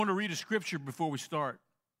I want to read a scripture before we start,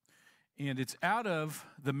 and it's out of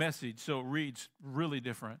the Message, so it reads really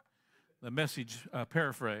different, the Message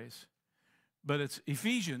paraphrase, but it's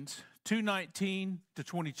Ephesians 2:19 to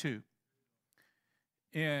 22,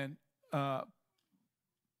 and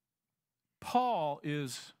Paul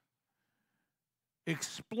is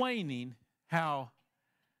explaining how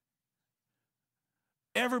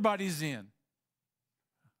everybody's in,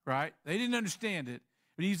 right? They didn't understand it,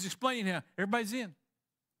 but he's explaining how everybody's in.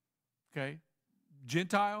 Okay,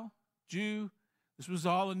 Gentile, Jew, this was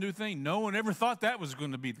all a new thing. No one ever thought that was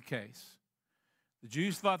going to be the case. The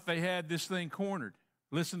Jews thought they had this thing cornered.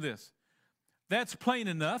 Listen to this. That's plain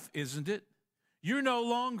enough, isn't it? You're no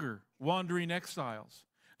longer wandering exiles.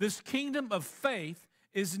 This kingdom of faith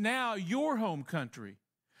is now your home country.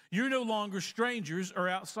 You're no longer strangers or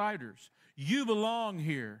outsiders. You belong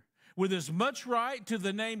here with as much right to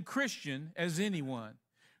the name Christian as anyone.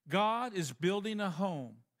 God is building a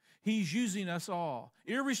home. He's using us all,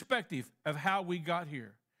 irrespective of how we got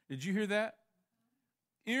here. Did you hear that?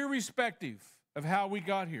 Irrespective of how we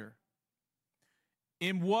got here.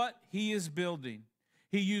 In what he is building.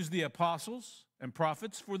 He used the apostles and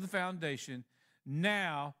prophets for the foundation.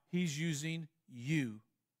 Now he's using you,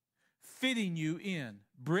 fitting you in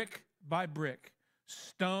brick by brick,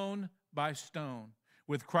 stone by stone,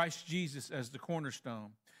 with Christ Jesus as the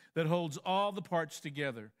cornerstone that holds all the parts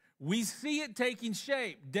together. We see it taking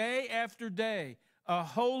shape day after day, a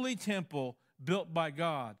holy temple built by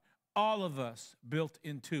God, all of us built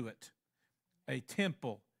into it, a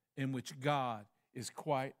temple in which God is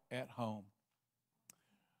quite at home.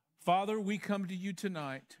 Father, we come to you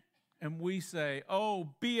tonight and we say, oh,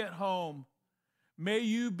 be at home. May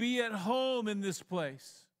you be at home in this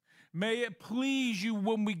place. May it please you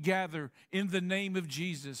when we gather in the name of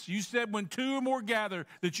Jesus. You said when two or more gather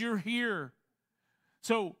that you're here.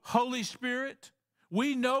 So, Holy Spirit,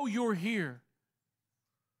 we know you're here.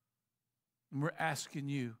 And we're asking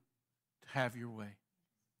you to have your way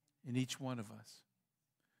in each one of us.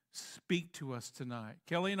 Speak to us tonight.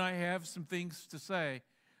 Kelly and I have some things to say,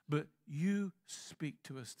 but you speak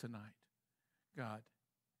to us tonight, God,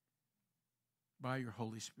 by your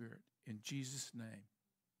Holy Spirit, in Jesus' name.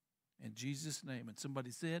 In Jesus' name. And somebody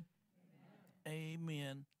said, Amen.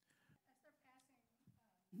 Amen.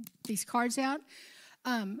 These cards out.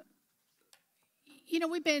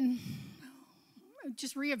 We've been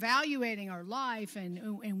just reevaluating our life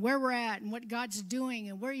and where we're at and what God's doing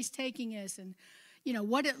and where he's taking us and,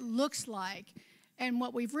 what it looks like. And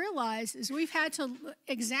what we've realized is we've had to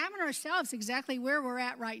examine ourselves exactly where we're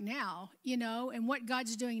at right now, and what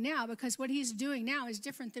God's doing now, because what he's doing now is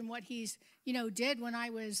different than what he's, did when I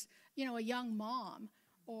was, a young mom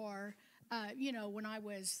or, when I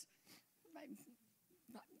was,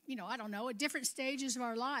 I don't know, at different stages of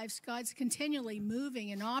our lives. God's continually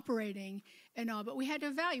moving and operating and all, but we had to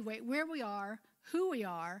evaluate where we are, who we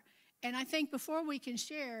are, and I think before we can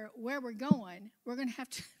share where we're going, we're going to have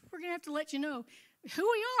to let you know who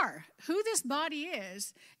we are, who this body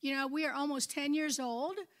is. We are almost 10 years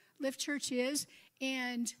old, Lift Church is,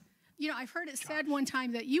 and I've heard it said one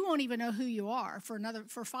time that you won't even know who you are for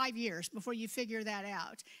 5 years before you figure that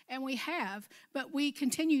out. And we have, but we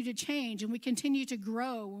continue to change and we continue to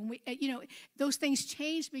grow. And we, those things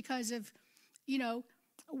change because of,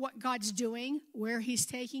 what God's doing, where he's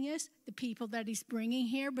taking us, the people that he's bringing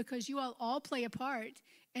here, because you all play a part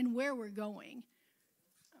in where we're going.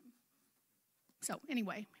 So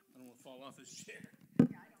anyway. I don't want to fall off this chair. Yeah,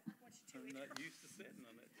 I don't want you to. I'm not used to sitting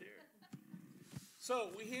on that chair.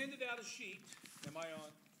 So we handed out a sheet. Am I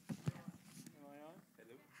on? Am I on?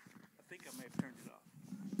 Hello? I think I may have turned it off.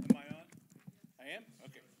 Am I on? I am?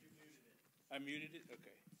 Okay. I muted it?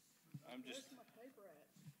 Okay. I'm just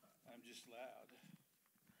loud.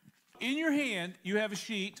 In your hand, you have a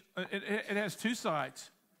sheet. It has two sides.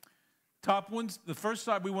 Top ones, the first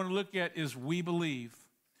side we want to look at is we believe.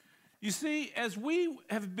 You see, as we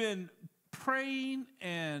have been praying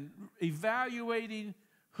and evaluating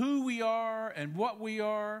who we are and what we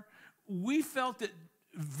are, we felt it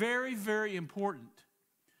very, very important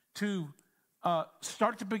to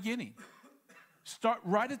start at the beginning. Start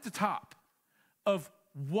right at the top of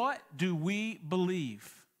what do we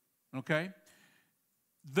believe, okay?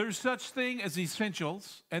 There's such thing as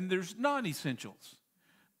essentials and there's non-essentials.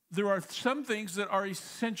 There are some things that are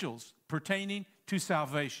essentials pertaining to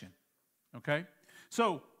salvation, okay?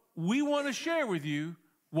 So we want to share with you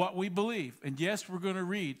what we believe. And yes, we're going to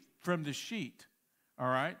read from the sheet, all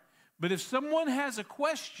right? But if someone has a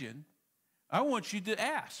question, I want you to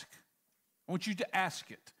ask. I want you to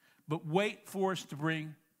ask it. But wait for us to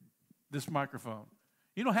bring this microphone.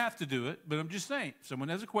 You don't have to do it, but I'm just saying. If someone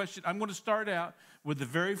has a question, I'm going to start out with the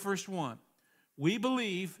very first one. We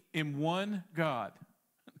believe in one God,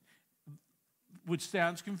 which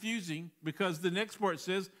sounds confusing because the next part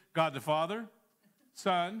says God the Father,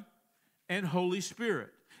 Son, and Holy Spirit,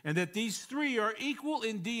 and that these three are equal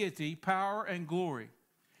in deity, power, and glory.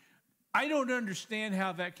 I don't understand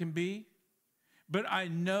how that can be, but I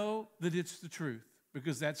know that it's the truth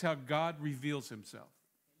because that's how God reveals himself,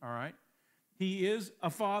 all right? He is a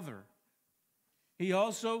father. He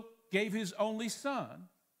also gave his only son,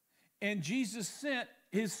 and Jesus sent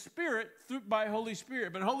his Spirit by Holy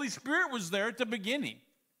Spirit. But Holy Spirit was there at the beginning.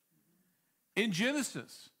 In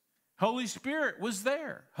Genesis, Holy Spirit was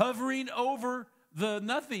there, hovering over the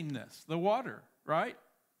nothingness, the water, right?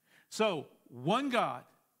 So, one God.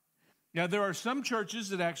 Now, there are some churches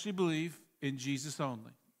that actually believe in Jesus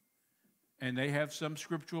only, and they have some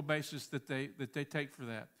scriptural basis that they take for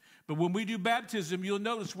that. But when we do baptism, you'll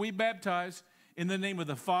notice we baptize in the name of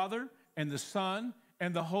the Father and the Son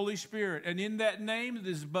and the Holy Spirit. And in that name that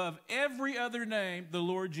is above every other name, the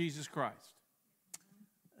Lord Jesus Christ.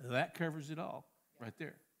 That covers it all right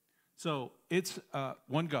there. So it's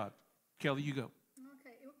one God. Kelly, you go.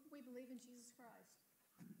 Okay, we believe in Jesus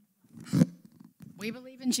Christ. We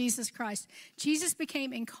believe in Jesus Christ. Jesus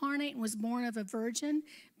became incarnate and was born of a virgin,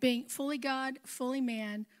 being fully God, fully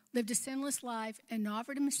man, lived a sinless life, and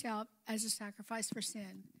offered himself as a sacrifice for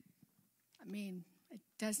sin. I mean, it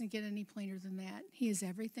doesn't get any plainer than that. He is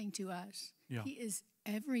everything to us. Yeah. He is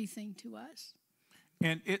everything to us.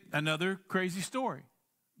 And another crazy story.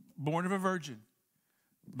 Born of a virgin.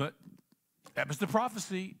 But that was the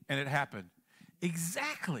prophecy, and it happened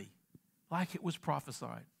exactly like it was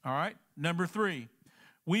prophesied. All right? Number 3,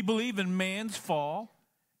 we believe in man's fall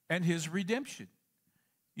and his redemption.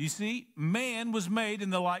 You see, man was made in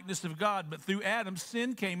the likeness of God, but through Adam,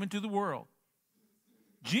 sin came into the world.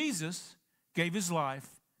 Jesus gave his life,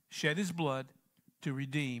 shed his blood to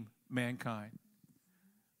redeem mankind.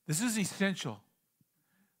 This is essential.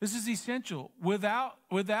 This is essential. Without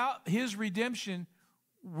his redemption,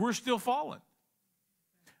 we're still fallen.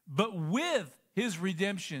 But with his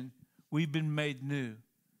redemption, we've been made new.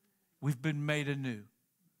 We've been made anew.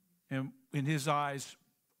 And in his eyes,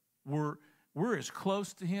 we're as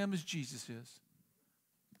close to him as Jesus is.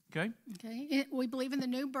 Okay? Okay. We believe in the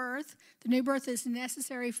new birth. The new birth is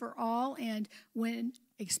necessary for all, and when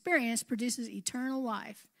experienced, produces eternal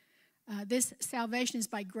life. This salvation is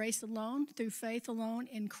by grace alone, through faith alone,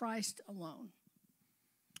 in Christ alone.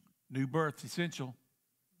 New birth, essential.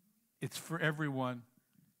 It's for everyone,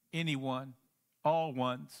 anyone, all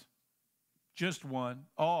ones, just one,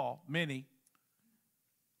 all, many.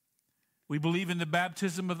 We believe in the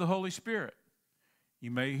baptism of the Holy Spirit.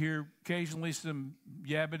 You may hear occasionally some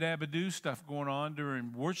yabba-dabba-doo stuff going on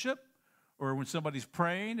during worship or when somebody's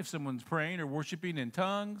praying, if someone's praying or worshiping in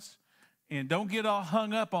tongues. And don't get all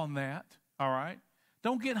hung up on that, all right?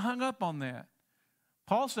 Don't get hung up on that.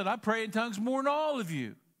 Paul said, I pray in tongues more than all of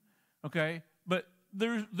you, okay? But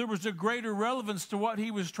there was a greater relevance to what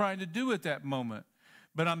he was trying to do at that moment.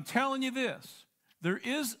 But I'm telling you this, there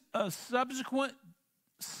is a subsequent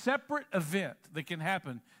separate event that can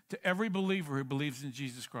happen to every believer who believes in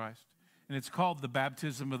Jesus Christ. And it's called the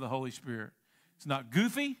baptism of the Holy Spirit. It's not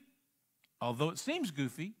goofy, although it seems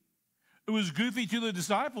goofy. It was goofy to the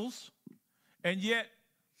disciples. And yet,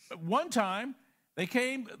 at one time, they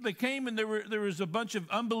came and there was a bunch of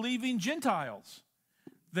unbelieving Gentiles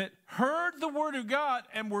that heard the word of God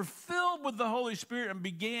and were filled with the Holy Spirit and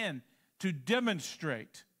began to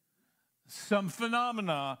demonstrate some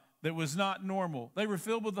phenomena that was not normal. They were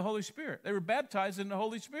filled with the Holy Spirit. They were baptized in the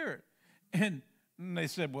Holy Spirit. And they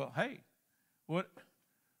said, well, hey, what?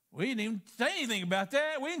 We didn't even say anything about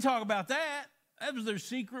that. We didn't talk about that. That was their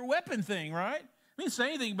secret weapon thing, right? We didn't say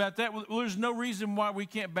anything about that. Well, there's no reason why we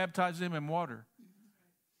can't baptize them in water.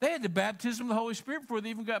 They had the baptism of the Holy Spirit before they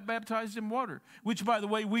even got baptized in water, which, by the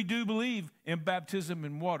way, we do believe in baptism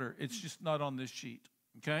in water. It's just not on this sheet,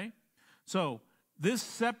 okay? So this,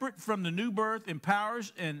 separate from the new birth,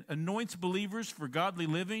 empowers and anoints believers for godly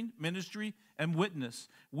living, ministry, and witness.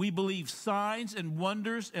 We believe signs and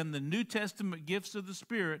wonders and the New Testament gifts of the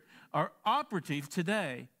Spirit are operative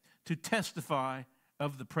today to testify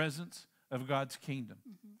of the presence of God's kingdom.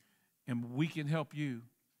 Mm-hmm. And we can help you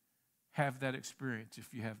have that experience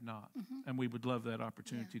if you have not. Mm-hmm. And we would love that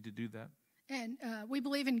opportunity to do that. And we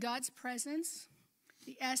believe in God's presence,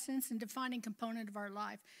 the essence and defining component of our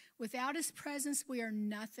life. Without his presence, we are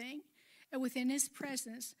nothing. And within his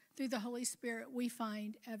presence, through the Holy Spirit, we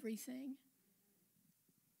find everything.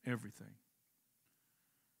 Everything.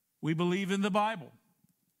 We believe in the Bible.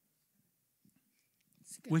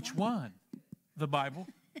 Which one? The Bible.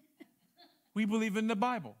 We believe in the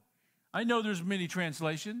Bible. I know there's many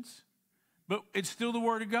translations, but it's still the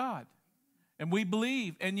Word of God. And we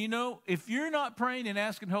believe. And you know, if you're not praying and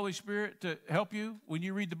asking Holy Spirit to help you when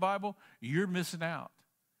you read the Bible, you're missing out.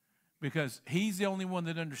 Because He's the only one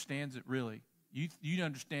that understands it, really. You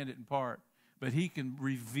understand it in part, but He can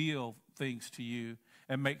reveal things to you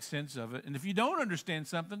and make sense of it. And if you don't understand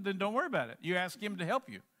something, then don't worry about it. You ask Him to help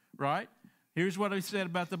you, right? Here's what I said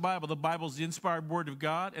about the Bible. The Bible's the inspired Word of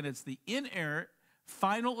God, and it's the inerrant,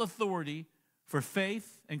 final authority for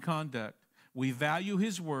faith and conduct. We value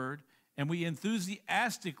His Word, and we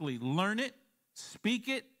enthusiastically learn it, speak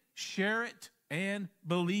it, share it, and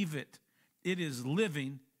believe it. It is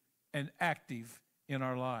living and active in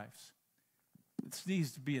our lives. It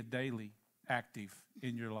needs to be a daily active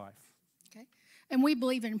in your life. Okay. And we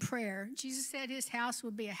believe in prayer. Jesus said His house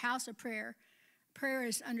would be a house of prayer. Prayer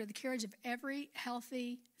is under the carriage of every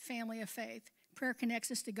healthy family of faith. Prayer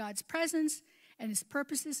connects us to God's presence and His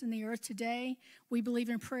purposes in the earth today. We believe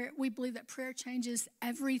in prayer. We believe that prayer changes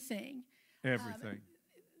everything. Everything.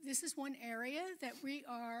 This is one area that we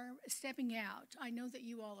are stepping out. I know that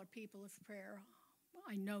you all are people of prayer.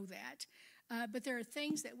 I know that. But there are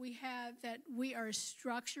things that we have that we are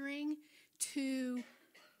structuring to,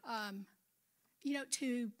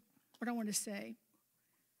 what I want to say,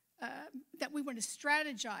 that we want to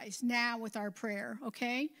strategize now with our prayer,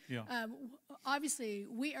 okay? Yeah. Obviously,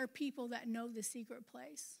 we are people that know the secret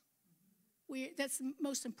place. That's the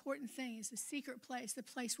most important thing, is the secret place, the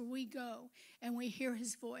place where we go and we hear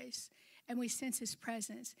His voice and we sense His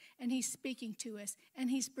presence, and He's speaking to us, and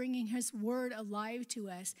He's bringing His Word alive to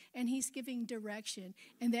us, and He's giving direction.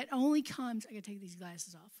 And that only comes, I got to take these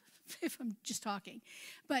glasses off if I'm just talking,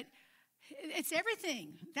 but it's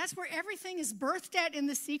everything. That's where everything is birthed at, in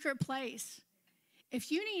the secret place. If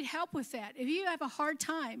you need help with that, if you have a hard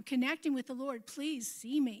time connecting with the Lord, please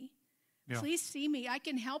see me. Yeah. Please see me. I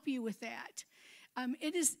can help you with that.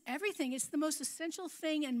 It is everything. It's the most essential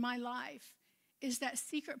thing in my life, is that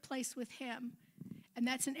secret place with Him. And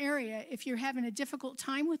that's an area, if you're having a difficult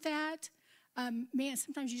time with that,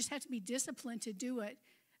 sometimes you just have to be disciplined to do it.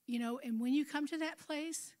 You know, and when you come to that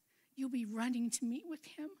place, you'll be running to meet with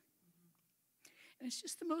Him. And it's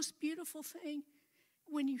just the most beautiful thing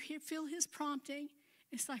when you feel His prompting.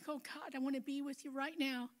 It's like, oh, God, I want to be with you right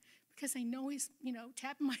now, because I know He's,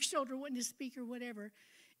 tapping my shoulder, wanting to speak or whatever.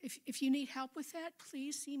 If you need help with that,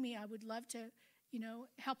 please see me. I would love to,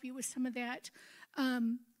 help you with some of that.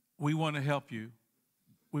 We want to help you.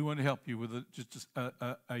 We want to help you with just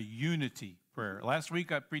a unity prayer. Last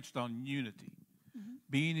week I preached on unity,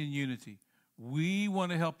 being in unity. We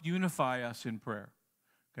want to help unify us in prayer.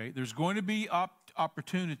 Okay, there's going to be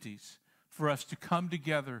opportunities for us to come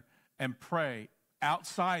together and pray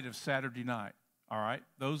outside of Saturday night. All right,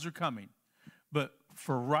 those are coming. But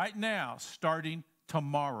for right now, starting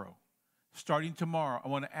tomorrow, I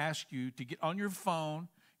want to ask you to get on your phone,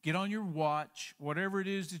 get on your watch, whatever it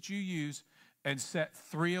is that you use, and set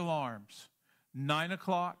 3 alarms: 9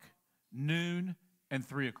 o'clock, noon, and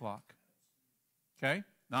 3 o'clock. Okay,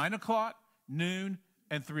 9 o'clock, noon,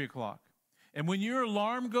 and 3 o'clock. And when your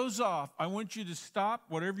alarm goes off, I want you to stop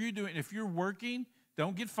whatever you're doing. If you're working,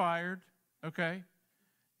 don't get fired, okay?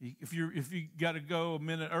 If you got to go a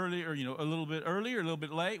minute early, or a little bit early or a little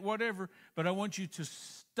bit late, whatever, but I want you to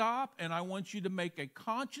stop, and I want you to make a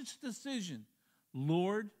conscious decision.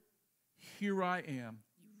 Lord, here I am,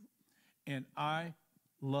 and I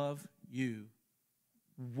love you.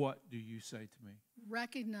 What do you say to me?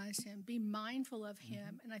 Recognize Him. Be mindful of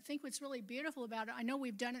Him. And I think what's really beautiful about it, I know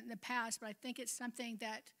we've done it in the past, but I think it's something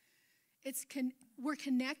that we're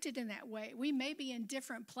connected in that way. We may be in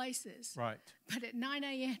different places. Right. But at 9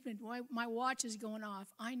 a.m. and my watch is going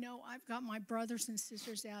off, I know I've got my brothers and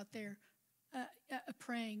sisters out there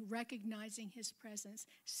praying, recognizing His presence,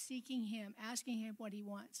 seeking Him, asking Him what He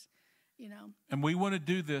wants, And we want to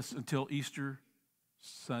do this until Easter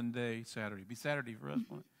Sunday, Saturday. Be Saturday for us,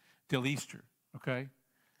 till Easter, okay?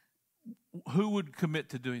 Who would commit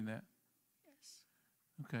to doing that? Yes.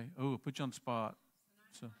 Okay. Oh, put you on the spot.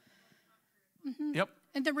 So. Yep.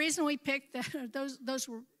 And the reason we picked that's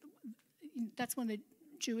when the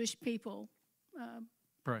Jewish people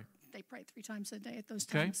pray. They pray 3 times a day at those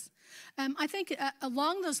times. I think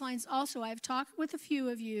along those lines also, I've talked with a few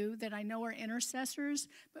of you that I know are intercessors,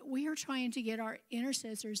 but we are trying to get our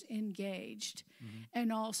intercessors engaged,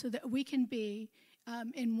 and also that we can be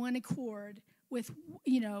in one accord with,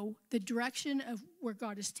 the direction of where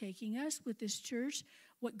God is taking us with this church,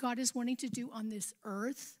 what God is wanting to do on this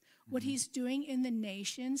earth, what He's doing in the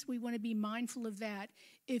nations. We want to be mindful of that.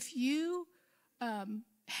 If you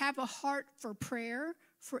have a heart for prayer,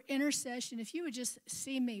 for intercession. If you would just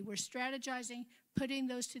see me, we're strategizing, putting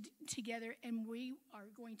those together, and we are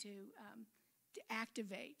going to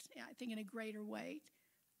activate, I think, in a greater way.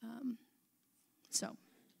 So.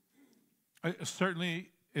 It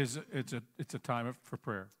certainly it's a time for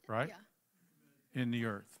prayer, right? Yeah. In the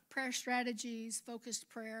earth. Prayer strategies, focused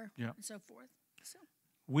prayer, yeah. and so forth. So.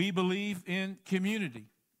 We believe in community.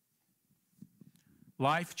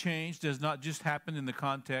 Life change does not just happen in the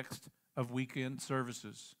context of weekend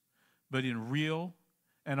services, but in real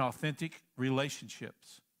and authentic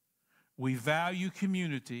relationships. We value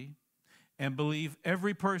community and believe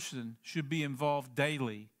every person should be involved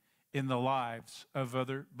daily in the lives of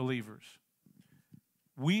other believers.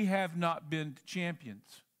 We have not been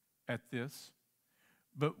champions at this,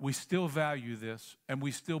 but we still value this, and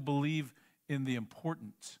we still believe in the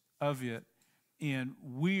importance of it, and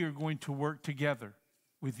we are going to work together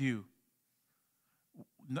with you.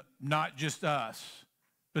 Not just us,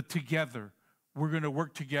 but together. We're going to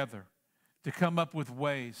work together to come up with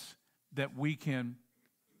ways that we can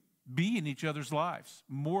be in each other's lives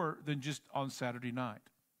more than just on Saturday night,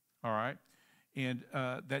 all right? And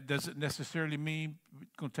that doesn't necessarily mean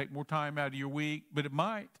it's going to take more time out of your week, but it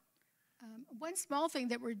might. One small thing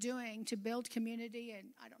that we're doing to build community, and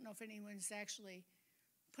I don't know if anyone's actually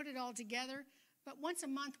put it all together, but once a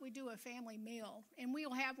month we do a family meal, and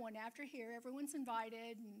we'll have one after here. Everyone's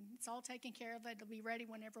invited, and it's all taken care of. It'll be ready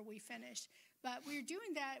whenever we finish. But we're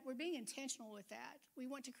doing that. We're being intentional with that. We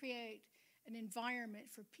want to create an environment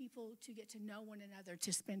for people to get to know one another,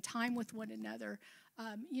 to spend time with one another.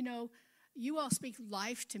 You know, you all speak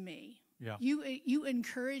life to me. Yeah. You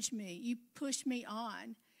encourage me. You push me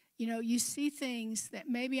on. You know, you see things that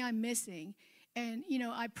maybe I'm missing. And, you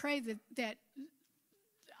know, I pray that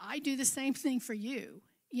I do the same thing for you,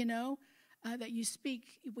 you know, that we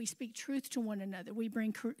speak truth to one another. We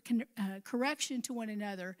bring correction to one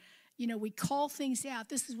another. You know, we call things out.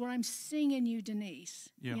 This is what I'm seeing in you, Denise,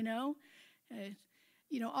 yeah.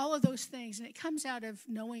 You know, all of those things. And it comes out of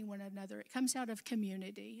knowing one another. It comes out of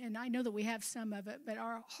community. And I know that we have some of it, but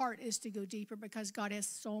our heart is to go deeper because God has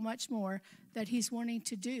so much more that he's wanting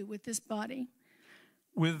to do with this body.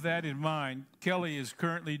 With that in mind, Kelly is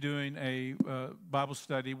currently doing a Bible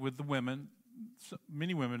study with the women,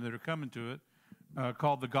 many women that are coming to it,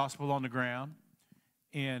 called The Gospel on the Ground.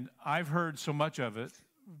 And I've heard so much of it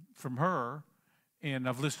from her, and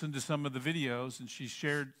I've listened to some of the videos, and she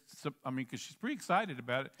shared some, because she's pretty excited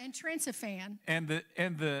about it. And Trent's a fan. And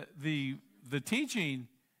the teaching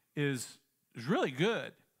is really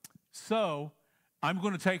good. So I'm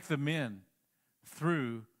going to take the men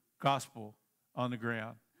through Gospel on the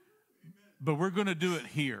Ground. But we're going to do it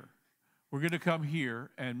here. We're going to come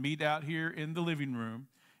here and meet out here in the living room.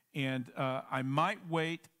 And I might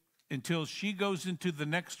wait until she goes into the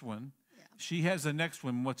next one. Yeah. She has the next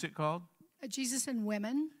one. What's it called? Jesus and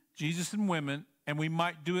Women. Jesus and Women. And we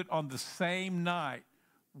might do it on the same night.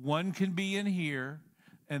 One can be in here,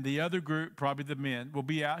 and the other group, probably the men, will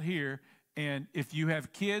be out here. And if you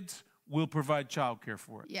have kids, we'll provide childcare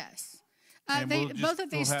for it. Yes. Both of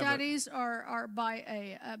these studies are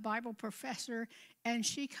by a Bible professor, and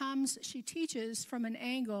she teaches from an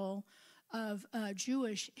angle of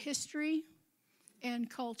Jewish history and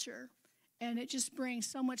culture, and it just brings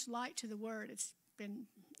so much light to the Word. It's been,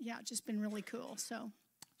 just been really cool. So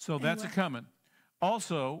anyway. That's a coming.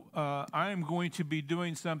 Also, I am going to be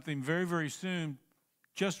doing something very, very soon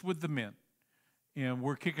just with the men. And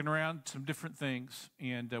we're kicking around some different things.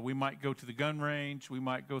 And we might go to the gun range. We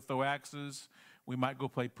might go throw axes. We might go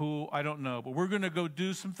play pool. I don't know. But we're going to go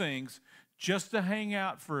do some things just to hang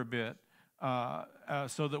out for a bit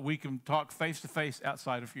so that we can talk face-to-face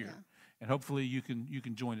outside of here. Yeah. And hopefully you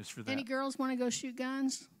can join us for that. Any girls want to go shoot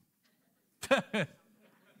guns?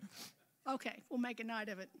 Okay, we'll make a night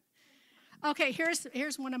of it. Okay,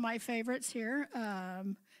 here's one of my favorites here.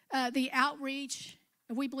 The outreach.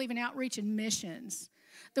 We believe in outreach and missions.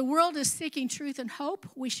 The world is seeking truth and hope.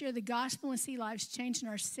 We share the gospel and see lives change in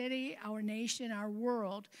our city, our nation, our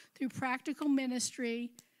world through practical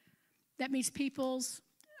ministry that meets people's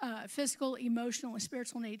physical, emotional, and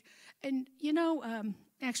spiritual need. And,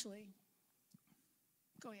 actually,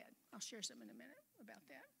 go ahead. I'll share something in a minute about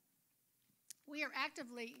that. We are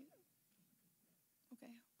actively,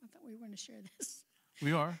 okay, I thought we were going to share this.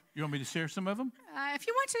 We are. You want me to share some of them? If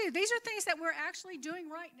you want to. These are things that we're actually doing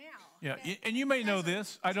right now. Yeah, and you may know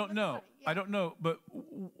this. I don't know. Yeah. I don't know. But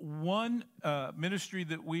one ministry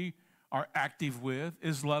that we are active with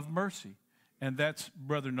is Love Mercy. And that's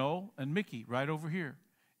Brother Noel and Mickey right over here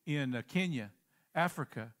in Kenya,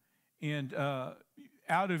 Africa. And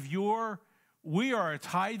we are a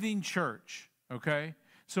tithing church, okay?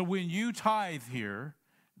 So when you tithe here,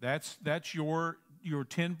 That's your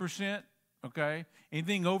 10%, okay?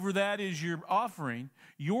 Anything over that is your offering.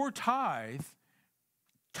 Your tithes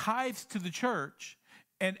to the church,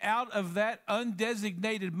 and out of that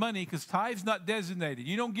undesignated money, because tithe's not designated.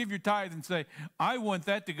 You don't give your tithe and say, I want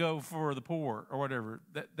that to go for the poor or whatever.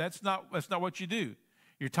 That's not what you do.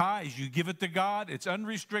 Your tithes, you give it to God. It's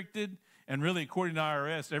unrestricted. And really, according to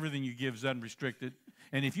IRS, everything you give is unrestricted.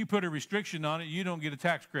 And if you put a restriction on it, you don't get a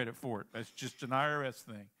tax credit for it. That's just an IRS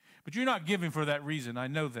thing. But you're not giving for that reason. I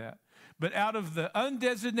know that. But out of the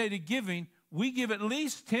undesignated giving, we give at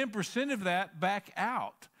least 10% of that back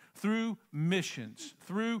out through missions,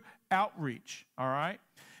 through outreach, all right?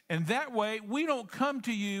 And that way, we don't come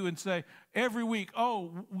to you and say every week,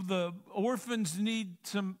 oh, the orphans need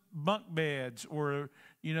some bunk beds, or,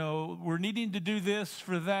 you know, we're needing to do this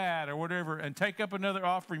for that or whatever, and take up another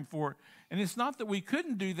offering for it. And it's not that we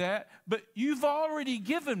couldn't do that, but you've already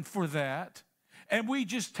given for that, and we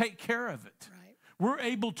just take care of it. Right. We're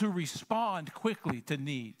able to respond quickly to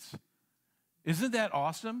needs. Isn't that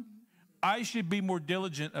awesome? I should be more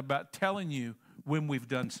diligent about telling you when we've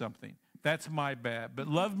done something. That's my bad. But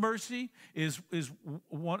Love Mercy is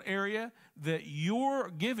one area that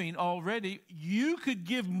you're giving already. You could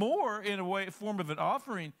give more in a form of an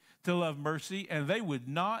offering to Love Mercy, and they would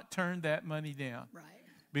not turn that money down. Right.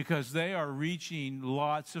 Because they are reaching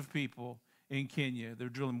lots of people in Kenya. They're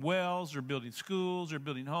drilling wells, they're building schools, they're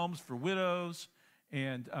building homes for widows,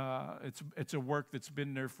 and it's a work that's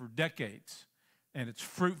been there for decades, and it's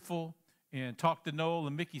fruitful. And talk to Noel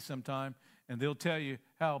and Mickey sometime, and they'll tell you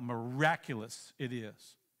how miraculous it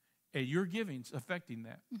is. And your giving's affecting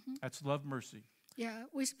that. Mm-hmm. That's Love Mercy. Yeah,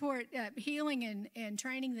 we support healing and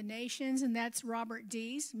training the nations, and that's Robert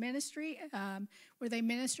D's ministry, where they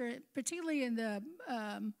minister particularly in the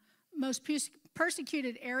most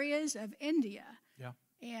persecuted areas of India. Yeah.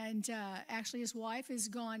 And actually, his wife is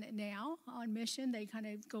gone now on mission. They kind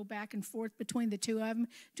of go back and forth between the two of them,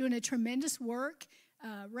 doing a tremendous work.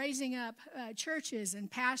 Raising up churches and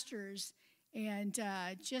pastors, and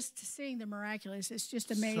just seeing the miraculous. It's just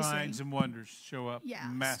amazing. Signs and wonders show up yes.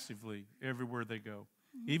 massively everywhere they go.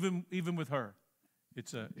 Mm-hmm. Even with her,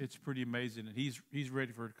 it's pretty amazing. And he's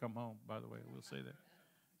ready for her to come home. By the way, we'll say that.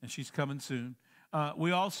 And she's coming soon.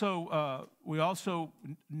 We also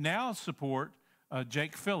now support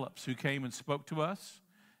Jake Phillips, who came and spoke to us.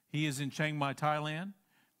 He is in Chiang Mai, Thailand.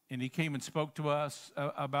 And he came and spoke to us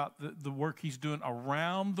about the work he's doing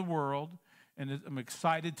around the world. And I'm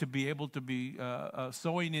excited to be able to be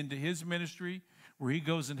sowing into his ministry, where he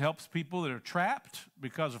goes and helps people that are trapped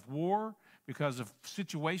because of war, because of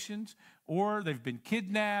situations, or they've been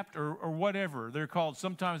kidnapped or whatever. They're called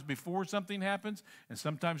sometimes before something happens and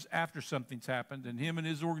sometimes after something's happened. And him and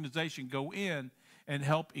his organization go in and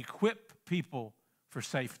help equip people for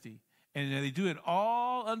safety. And they do it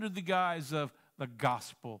all under the guise of the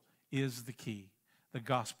gospel is the key. The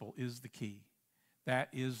gospel is the key. That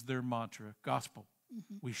is their mantra, gospel.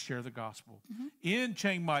 Mm-hmm. We share the gospel. Mm-hmm. In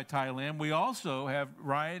Chiang Mai, Thailand, we also have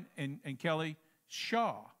Ryan and Kelly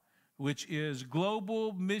Shaw, which is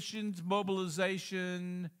Global Missions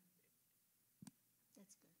Mobilization.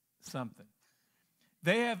 That's good. Something.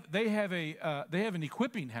 They have an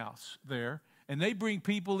equipping house there, and they bring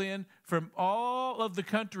people in from all of the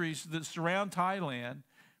countries that surround Thailand.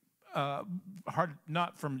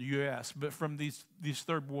 Not from the U.S., but from these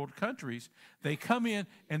third world countries. They come in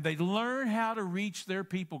and they learn how to reach their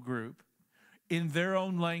people group in their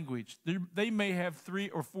own language. They may have 3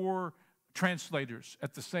 or 4 translators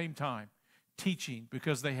at the same time teaching,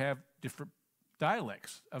 because they have different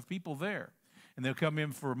dialects of people there. And they'll come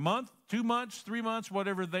in for a month, 2 months, 3 months,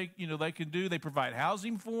 whatever they can do. They provide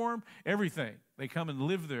housing for them, everything. They come and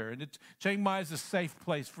live there. And Chiang Mai is a safe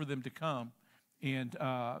place for them to come. And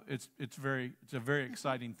it's a very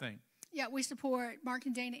exciting thing. Yeah, we support Mark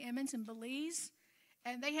and Dana Emmons in Belize,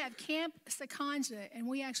 and they have Camp Sakanja, and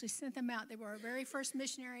we actually sent them out. They were our very first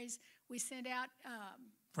missionaries we sent out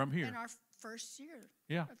from here in our first year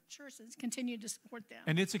of church, and continue to support them.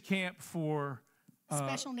 And it's a camp for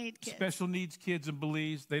special needs kids. Special needs kids in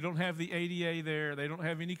Belize. They don't have the ADA there. They don't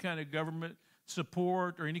have any kind of government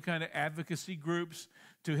support or any kind of advocacy groups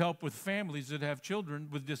to help with families that have children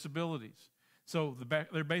with disabilities. So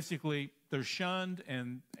they're shunned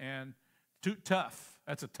and too tough.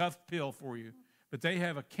 That's a tough pill for you. But they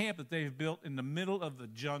have a camp that they've built in the middle of the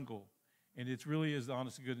jungle, and it really is the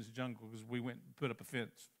honest to goodness jungle, because we went and put up a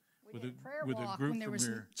fence with a group when there from was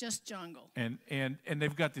here. Just jungle. And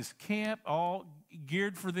they've got this camp all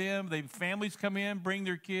geared for them. Families come in, bring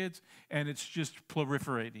their kids, and it's just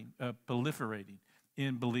proliferating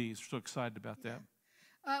in Belize. So excited about that.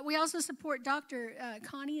 We also support Dr.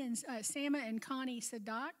 Connie and Sama and Connie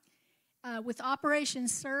Sadak with Operation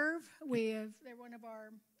Serve. They're one of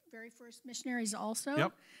our very first missionaries also.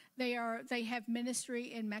 Yep. They have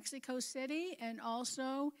ministry in Mexico City and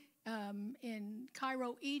also in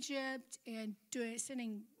Cairo, Egypt, and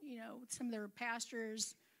sending some of their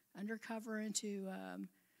pastors undercover into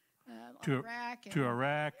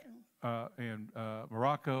Iraq and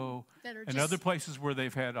Morocco and other places where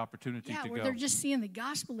they've had opportunity to where go. they're just seeing the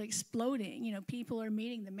gospel exploding. People are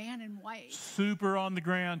meeting the man in white. Super on the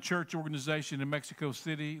ground church organization in Mexico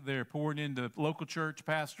City. They're pouring into local church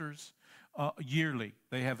pastors yearly.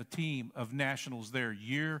 They have a team of nationals there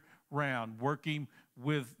year round working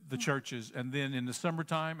with the churches, and then in the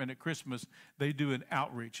summertime and at Christmas they do an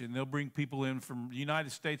outreach, and they'll bring people in from the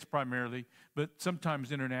United States primarily, but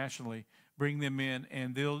sometimes internationally. Bring them in,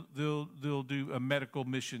 and they'll do a medical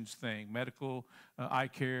missions thing, medical eye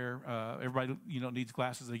care. Everybody needs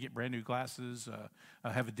glasses. They get brand new glasses.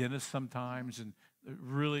 Have a dentist sometimes, and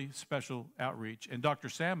really special outreach. And Dr.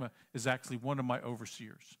 Sama is actually one of my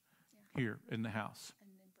overseers here in the house.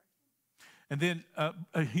 And then a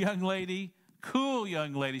young lady, cool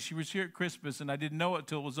young lady. She was here at Christmas, and I didn't know it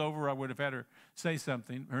till it was over. I would have had her say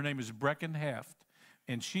something. Her name is Brecken Heft.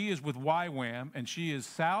 And she is with YWAM, and she is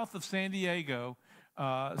south of San Diego,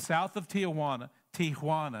 south of Tijuana,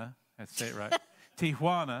 let's say it right,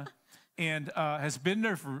 Tijuana, and has been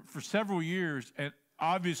there for several years. And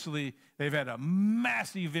obviously, they've had a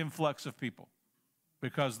massive influx of people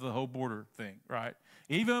because of the whole border thing, right?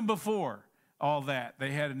 Even before all that,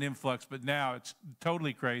 they had an influx, but now it's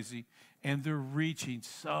totally crazy. And they're reaching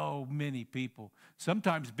so many people,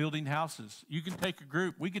 sometimes building houses. You can take a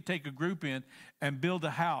group. We could take a group in and build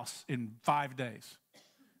a house in 5 days.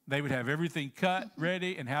 They would have everything cut,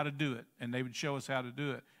 ready, and how to do it. And they would show us how to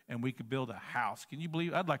do it, and we could build a house. Can you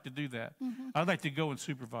believe it? I'd like to do that. I'd like to go and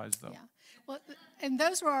supervise, though. Yeah. Well, and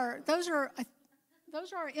those are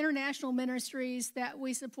our international ministries that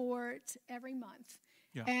we support every month.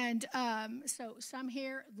 Yeah. And so some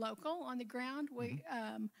here local on the ground.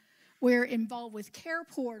 We're involved with Care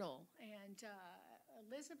Portal, and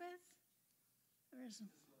Elizabeth,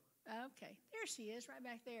 okay, there she is, right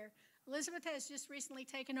back there. Elizabeth has just recently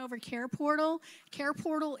taken over Care Portal. Care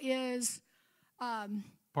Portal is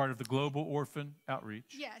part of the Global Orphan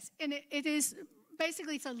Outreach. Yes, and it is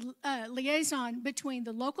basically it's a liaison between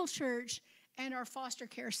the local church and our foster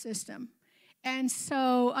care system. And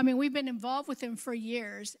so, we've been involved with them for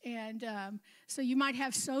years. And so you might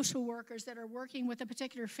have social workers that are working with a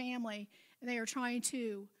particular family, and they are trying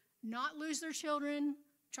to not lose their children,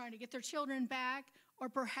 trying to get their children back, or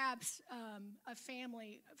perhaps a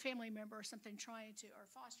family member or something or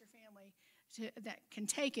foster family that can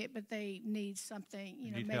take it, but they need something,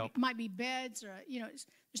 Need maybe help. it might be beds or,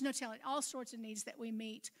 there's no telling, all sorts of needs that we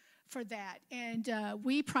meet for that. And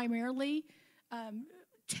we primarily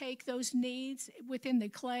take those needs within the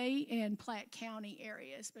Clay and Platte County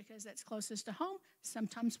areas because that's closest to home.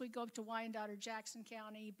 Sometimes we go up to Wyandotte or Jackson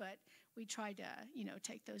County, but we try to,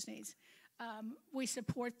 take those needs. We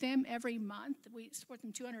support them every month. We support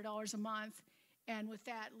them $200 a month, and with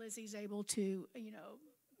that, Lizzie's able to,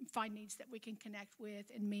 find needs that we can connect with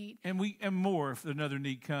and meet. And more if another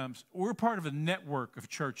need comes. We're part of a network of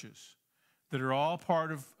churches that are all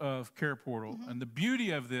part of Care Portal. And the beauty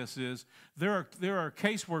of this is there are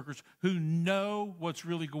caseworkers who know what's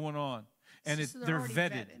really going on. And So they're already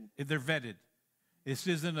vetted. They're vetted. This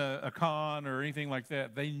isn't a con or anything like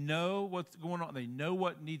that. They know what's going on. They know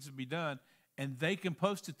what needs to be done. And they can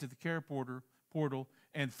post it to the Care Portal.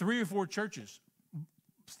 And 3 or 4 churches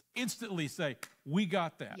instantly say, we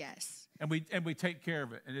got that. Yes. And we take care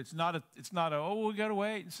of it. And it's not oh, we got to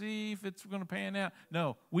wait and see if it's going to pan out.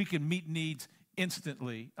 No, we can meet needs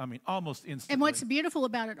instantly. Almost instantly. And what's beautiful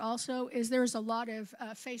about it also is there's a lot of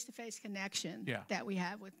face-to-face connection that we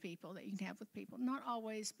have with people, that you can have with people. Not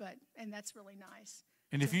always, and that's really nice.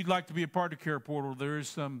 And if you'd like to be a part of Care Portal, there is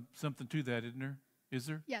something to that, isn't there? Is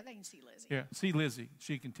there? Yeah, they can see Lizzie. Yeah, see Lizzie.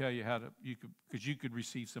 She can tell you because you could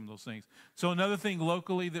receive some of those things. So another thing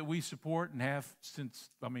locally that we support and have since,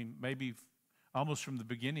 maybe almost from the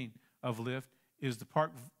beginning of Lift is the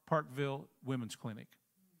Parkville Women's Clinic.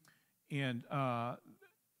 And I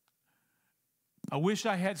wish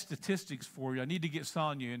I had statistics for you. I need to get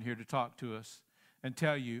Sonia in here to talk to us and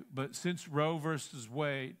tell you. But since Roe versus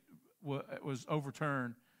Wade was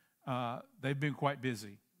overturned, they've been quite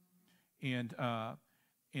busy. And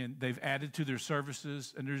they've added to their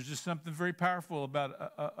services. And there's just something very powerful about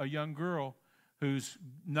a young girl who's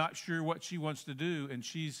not sure what she wants to do, and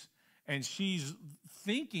she's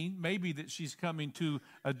thinking maybe that she's coming to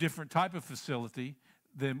a different type of facility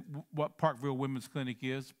than what Parkville Women's Clinic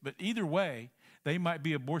is. But either way, they might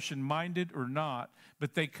be abortion-minded or not,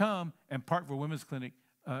 but they come and Parkville Women's Clinic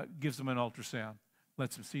gives them an ultrasound,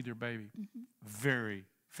 lets them see their baby. Very,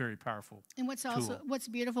 very powerful. And what's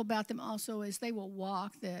beautiful about them also is they will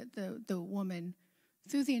walk the woman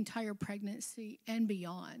through the entire pregnancy and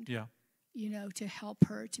beyond. Yeah. You know, to help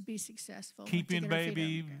her to be successful. Keeping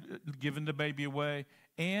baby, giving the baby away.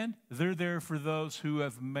 And they're there for those who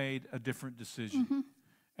have made a different decision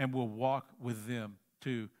and will walk with them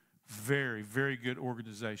too. Very, very good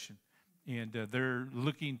organization. And they're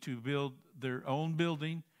looking to build their own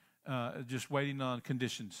building, just waiting on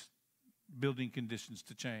building conditions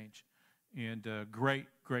to change. And great,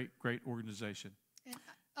 great, great organization.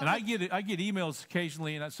 And I get emails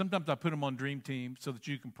occasionally, and sometimes I put them on Dream Team so that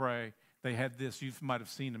you can pray. They had this. You might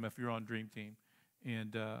have seen them if you're on Dream Team.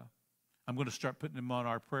 And I'm going to start putting them on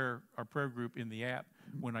our prayer group in the app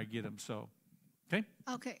when I get them. So, okay?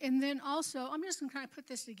 Okay, and then also, I'm just going to kind of put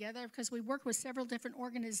this together because we work with several different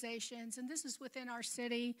organizations, and this is within our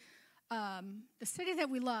city, the city that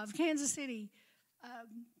we love, Kansas City,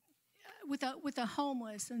 with the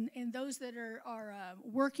homeless and those that are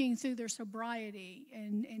working through their sobriety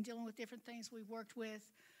and dealing with different things. We've worked with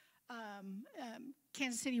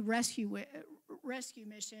Kansas City Rescue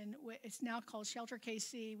Mission. It's now called Shelter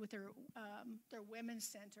KC with their women's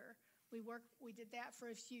center. We did that for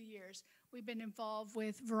a few years. We've been involved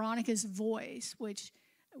with Veronica's Voice, which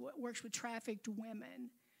works with trafficked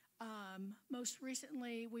women. Most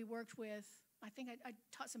recently, we worked with, I think I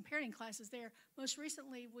taught some parenting classes there. Most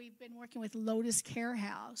recently, we've been working with Lotus Care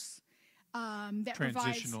House that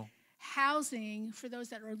provides housing for those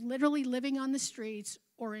that are literally living on the streets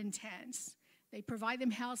or in tents. They provide them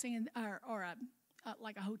housing or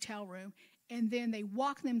like a hotel room, and then they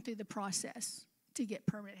walk them through the process to get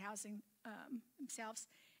permanent housing themselves.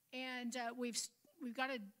 And we've got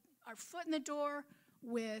our foot in the door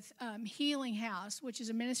with Healing House, which is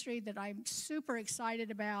a ministry that I'm super excited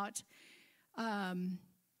about.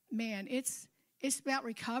 Man, it's about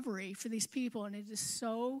recovery for these people, and it is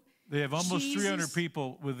so. They have almost 300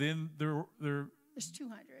 people within their. There's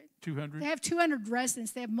 200. 200. They have 200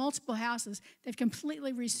 residents. They have multiple houses. They've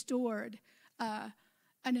completely restored an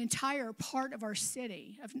entire part of our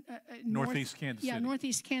city of Northeast Kansas City. Yeah,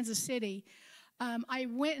 Northeast Kansas City. I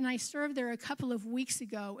went and I served there a couple of weeks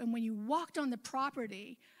ago, and when you walked on the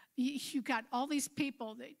property, you got all these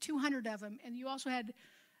people, 200 of them, and you also had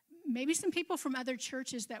maybe some people from other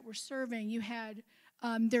churches that were serving. You had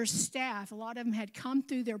their staff. A lot of them had come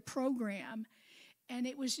through their program, and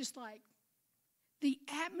it was just like the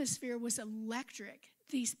atmosphere was electric.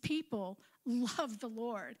 These people loved the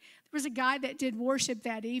Lord. There was a guy that did worship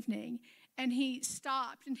that evening, and he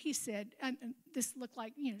stopped, and he said, and this looked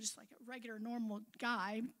like, just like a regular, normal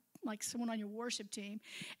guy, like someone on your worship team,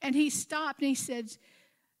 and he stopped, and he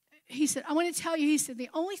said, I want to tell you, he said, the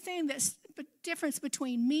only thing that's the difference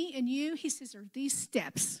between me and you, he says, are these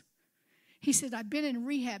steps. He said, I've been in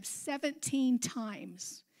rehab 17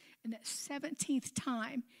 times. And that 17th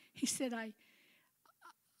time, he said,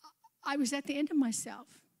 I was at the end of myself.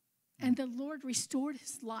 And the Lord restored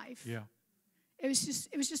his life. Yeah. It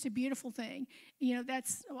was just a beautiful thing.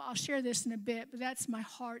 I'll share this in a bit, but that's my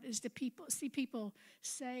heart, is to see people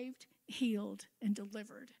saved, healed, and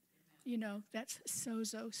delivered. That's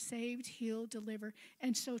sozo, saved, healed, delivered.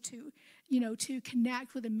 And so to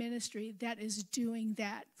connect with a ministry that is doing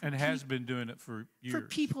that. And has been doing it for years. For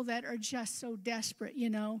people that are just so desperate,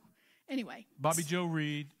 Anyway. Bobby Joe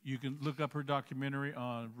Reed, you can look up her documentary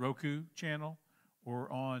on Roku channel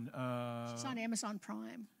or on... She's on Amazon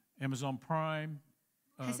Prime. Amazon Prime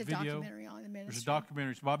has a video. Documentary on the ministry. There's a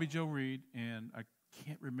documentary. It's Bobby Joe Reed, and I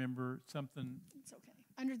can't remember something. It's okay.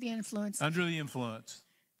 Under the Influence. Under the Influence.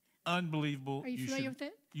 Unbelievable. Are you familiar with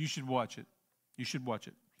it? You should watch it. You should watch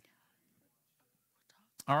it.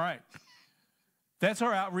 All right. That's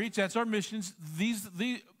our outreach. That's our missions.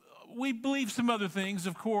 We believe some other things,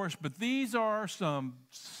 of course, but these are some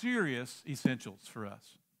serious essentials for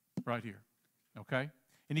us right here. Okay?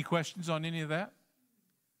 Any questions on any of that?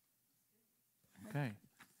 Okay.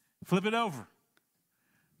 Flip it over.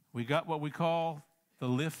 We got what we call the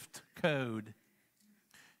lift code.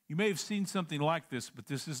 You may have seen something like this, but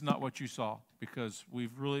this is not what you saw, because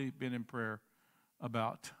we've really been in prayer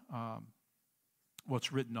about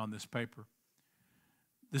what's written on this paper.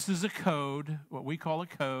 This is a code, what we call a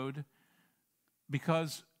code,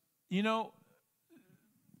 because,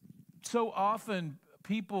 so often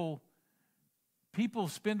people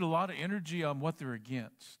spend a lot of energy on what they're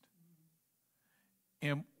against.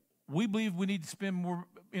 And we believe we need to spend more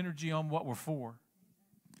energy on what we're for.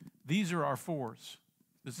 These are our fours.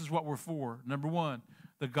 This is what we're for. Number one,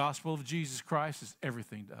 the gospel of Jesus Christ is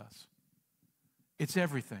everything to us. It's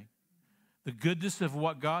everything. The goodness of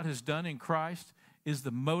what God has done in Christ is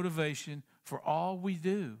the motivation for all we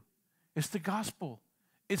do. It's the gospel.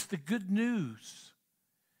 It's the good news.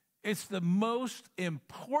 It's the most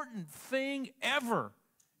important thing ever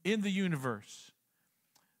in the universe.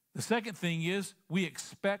 The second thing is we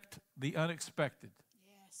expect the unexpected.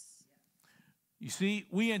 Yes. You see,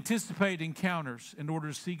 we anticipate encounters in order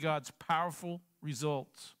to see God's powerful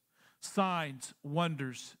results. Signs,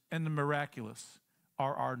 wonders, and the miraculous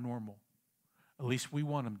are our normal. At least we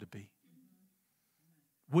want them to be.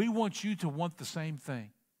 We want you to want the same thing.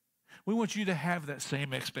 We want you to have that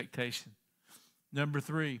same expectation. Number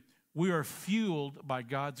 3, we are fueled by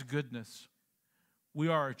God's goodness. We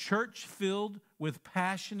are a church filled with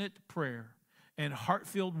passionate prayer and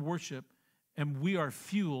heart-filled worship, and we are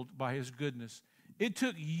fueled by his goodness. It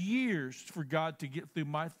took years for God to get through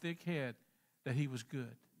my thick head that he was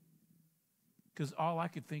good, because all I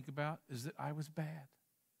could think about is that I was bad.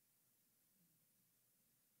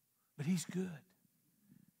 But he's good.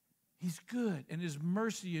 He's good, and his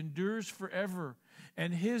mercy endures forever,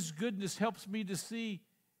 and his goodness helps me to see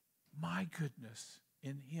my goodness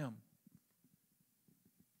in him.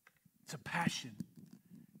 It's a passion.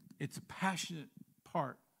 It's a passionate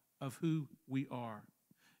part of who we are.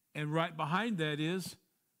 And right behind that is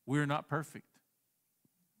we're not perfect.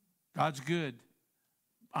 God's good.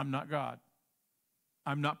 I'm not God.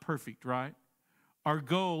 I'm not perfect, right? Our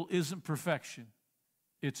goal isn't perfection.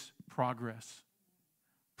 It's progress.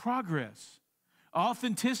 Progress.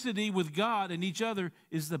 Authenticity with God and each other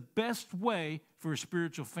is the best way for a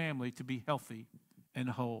spiritual family to be healthy and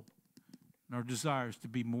whole. And our desire is to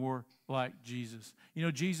be more like Jesus. You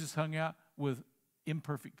know, Jesus hung out with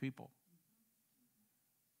imperfect people.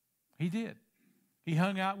 He did. He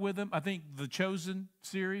hung out with them. I think the Chosen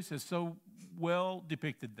series has so well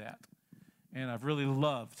depicted that. And I've really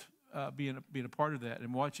loved being a part of that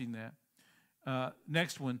and watching that.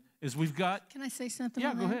 Next one is we've got... Can I say something? Yeah,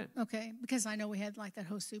 on go that? ahead. Okay, because I know we had like that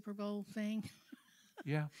whole Super Bowl thing.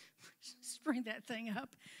 Yeah. Just bring that thing up.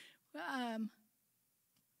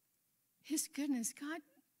 His goodness,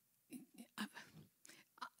 God,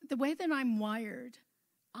 the way that I'm wired,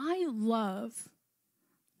 I love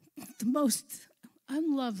the most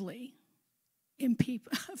unlovely of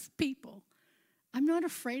people. I'm not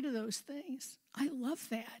afraid of those things. I love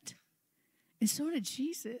that. And so did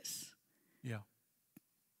Jesus. Yeah.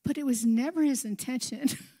 But it was never his intention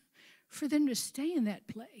for them to stay in that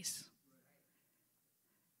place.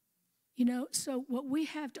 You know, so what we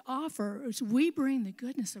have to offer is we bring the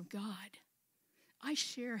goodness of God. I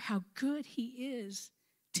share how good he is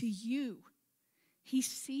to you. He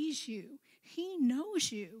sees you. He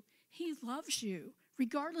knows you. He loves you.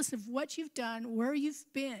 Regardless of what you've done, where you've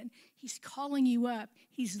been, he's calling you up.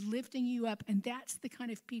 He's lifting you up. And that's the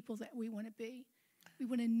kind of people that we want to be. We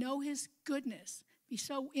want to know his goodness, be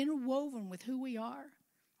so interwoven with who we are.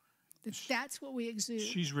 That's what we exude.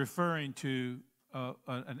 She's referring to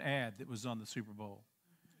an ad that was on the Super Bowl.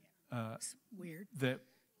 It's weird. That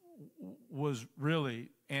was really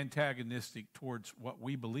antagonistic towards what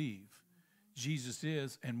we believe Jesus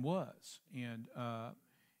is and was. And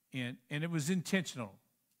it was intentional.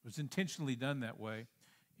 It was intentionally done that way.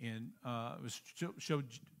 And it was showed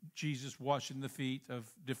Jesus washing the feet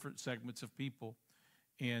of different segments of people.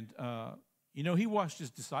 And, you know, he washed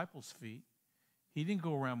his disciples' feet. He didn't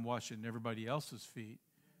go around washing everybody else's feet.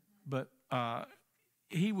 But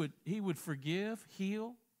he would forgive,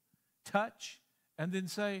 heal, touch, and then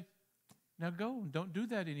say, now go and don't do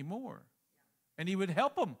that anymore. And he would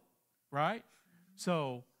help them, right?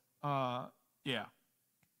 So, yeah.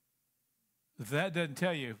 If that doesn't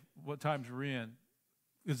tell you what times we're in,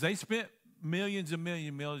 because they spent millions and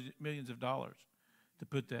millions of dollars to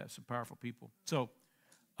put that, some powerful people. So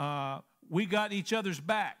we got each other's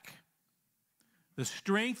back. The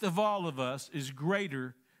strength of all of us is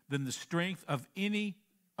greater than the strength of any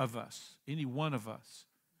of us, any one of us.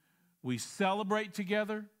 We celebrate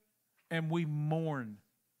together and we mourn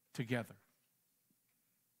together.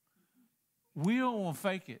 We don't want to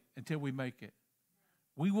fake it until we make it.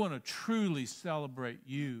 We want to truly celebrate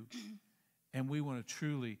you, and we want to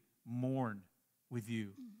truly mourn with you.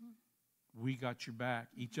 Mm-hmm. We got your back,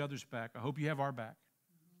 each other's back. I hope you have our back,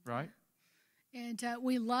 right? And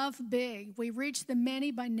we love big. We reach the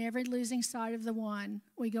many by never losing sight of the one.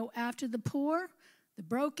 We go after the poor, the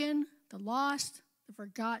broken, the lost, the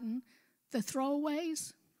forgotten, the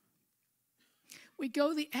throwaways. We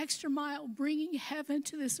go the extra mile, bringing heaven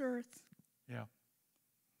to this earth. Yeah.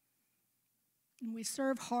 And we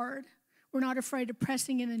serve hard. We're not afraid of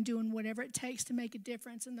pressing in and doing whatever it takes to make a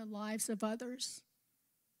difference in the lives of others.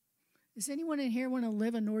 Does anyone in here want to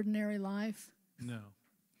live an ordinary life? No.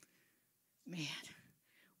 Man,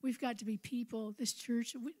 we've got to be people. This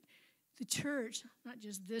church, the church, not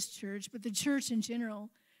just this church, but the church in general,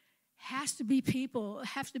 has to be people,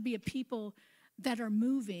 have to be a people that are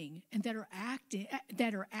moving and that are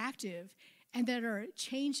active, and that are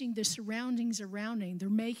changing the surroundings around them. They're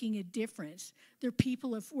making a difference. We're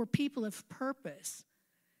people of purpose.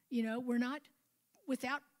 You know, we're not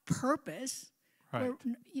without purpose. Right.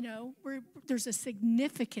 There's a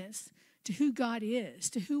significance to who God is,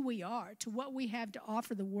 to who we are, to what we have to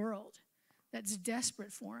offer the world that's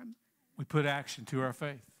desperate for him. We put action to our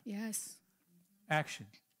faith. Yes. Action,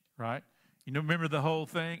 right? You know, remember the whole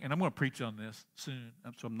thing? And I'm going to preach on this soon,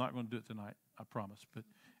 so I'm not going to do it tonight, I promise. But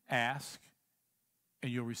ask,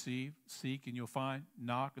 and you'll receive. Seek, and you'll find.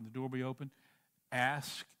 Knock, and the door will be open.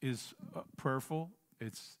 Ask is prayerful.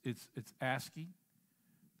 It's asking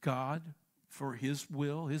God for his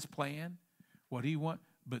will, his plan, what he wants.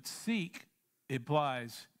 But seek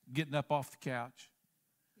implies getting up off the couch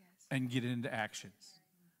and get into action.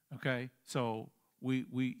 Okay? So we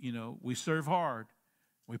serve hard.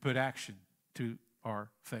 We put action to our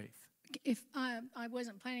faith. If I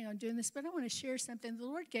wasn't planning on doing this, but I want to share something. The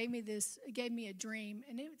Lord gave me a dream,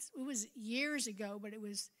 and it was years ago, but it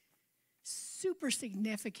was super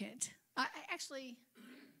significant. I actually,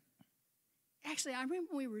 I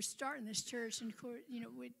remember we were starting this church, and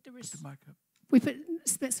there was Put the mic up. We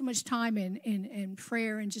spent so much time in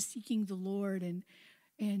prayer and just seeking the Lord, and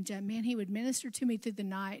man, he would minister to me through the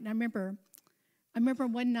night. And I remember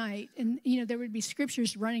one night, and there would be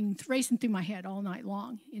scriptures racing through my head all night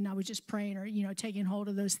long, and I was just praying or taking hold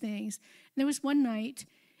of those things. And there was one night,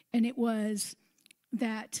 and it was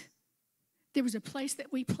that there was a place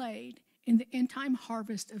that we played in the end time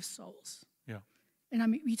harvest of souls. Yeah. And I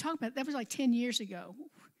mean, you talk about that was like 10 years ago.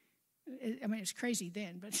 I mean, it's crazy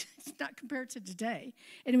then, but it's not compared to today.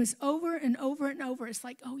 And it was over and over and over. It's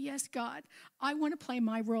like, oh, yes, God, I want to play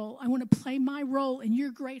my role. I want to play my role in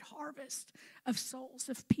your great harvest of souls,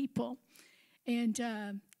 of people. And,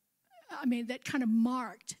 I mean, that kind of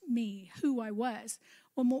marked me, who I was.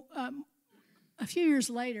 Well, a few years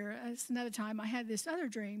later, it's another time, I had this other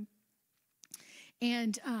dream.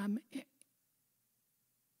 And I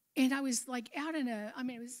was like out in I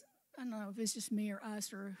don't know if it was just me or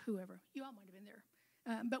us or whoever. You all might have been there.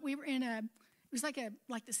 But we were in it was like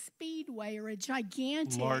the Speedway or a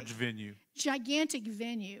gigantic. Large venue. Gigantic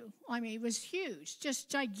venue. I mean, it was huge, just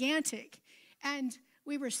gigantic. And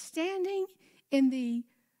we were standing in the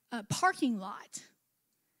parking lot.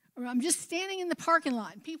 Or I'm just standing in the parking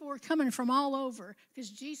lot, and people were coming from all over because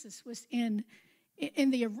Jesus was in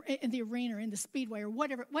the arena or in the Speedway or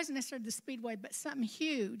whatever. It wasn't necessarily the Speedway, but something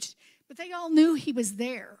huge. But they all knew he was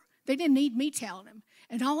there. They didn't need me telling them.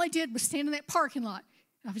 And all I did was stand in that parking lot.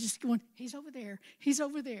 I was just going, he's over there. He's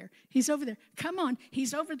over there. He's over there. Come on,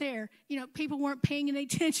 he's over there. People weren't paying any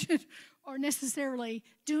attention or necessarily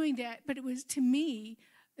doing that. But it was, to me,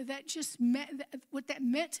 that just meant, what that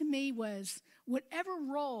meant to me was whatever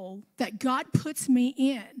role that God puts me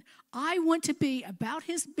in, I want to be about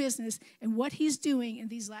his business and what he's doing in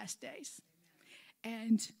these last days.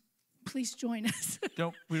 And please join us.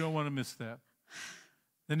 We don't want to miss that.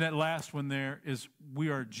 Then that last one there is, we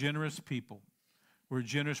are generous people. We're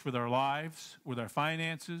generous with our lives, with our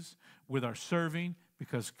finances, with our serving,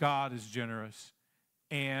 because God is generous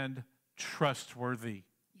and trustworthy.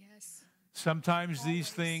 Yes. Sometimes these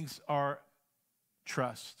things are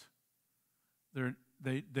trust. It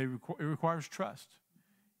requires trust.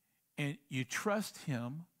 And you trust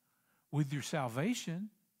him with your salvation.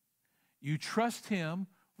 You trust him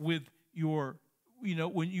with your,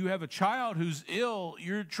 when you have a child who's ill,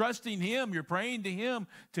 you're trusting him, you're praying to him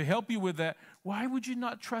to help you with that. Why would you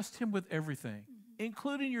not trust him with everything,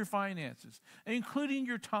 including your finances, including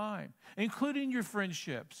your time, including your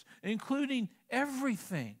friendships, including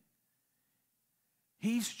everything?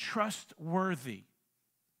 He's trustworthy.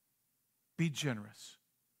 Be generous.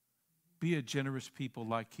 Be a generous people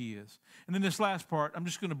like he is. And then this last part, I'm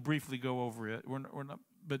just going to briefly go over it. We're not,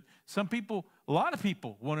 but some people, a lot of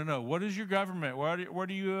people want to know, what is your government? What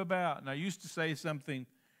are you about? And I used to say something.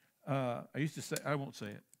 I won't say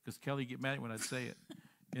it because Kelly get mad when I'd say it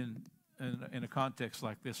in a context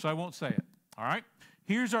like this. So I won't say it. All right.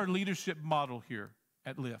 Here's our leadership model here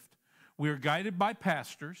at Lift. We are guided by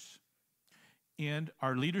pastors. And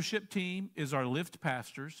our leadership team is our Lift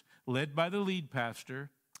pastors, led by the lead pastor,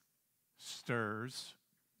 Stirs,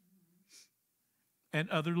 and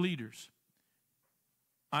other leaders.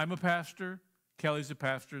 I'm a pastor. Kelly's a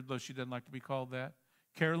pastor, though she doesn't like to be called that.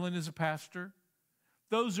 Carolyn is a pastor.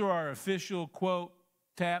 Those are our official, quote,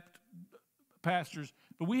 tapped pastors.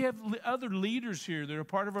 But we have other leaders here that are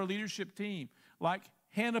part of our leadership team, like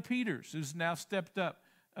Hannah Peters, who's now stepped up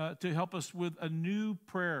to help us with a new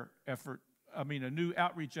a new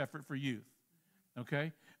outreach effort for youth,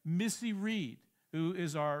 okay? Missy Reed, who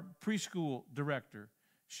is our preschool director.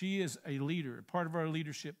 She is a leader, part of our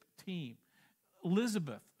leadership team.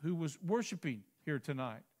 Elizabeth, who was worshiping here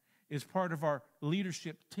tonight, is part of our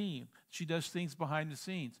leadership team. She does things behind the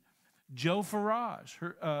scenes. Joe Farage,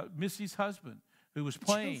 Missy's husband, who was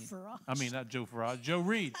playing. Joe Farage. I mean, not Joe Farage, Joe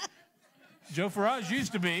Reed. Joe Farage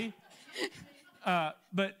used to be,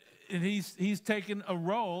 but he's taken a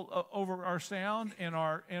role over our sound and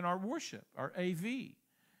our worship, our AV,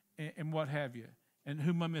 and what have you. And who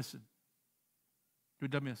am I missing? Who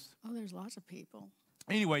did I miss? Oh, there's lots of people.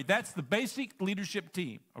 Anyway, that's the basic leadership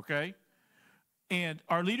team, okay? And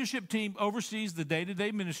our leadership team oversees the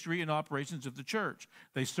day-to-day ministry and operations of the church.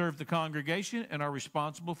 They serve the congregation and are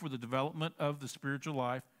responsible for the development of the spiritual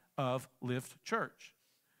life of Lift Church.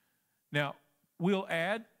 Now, we'll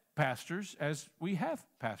add pastors as we have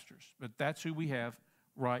pastors, but that's who we have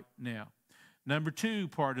right now. Number two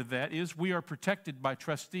part of that is we are protected by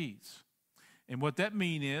trustees. And what that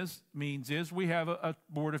means is we have a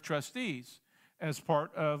board of trustees as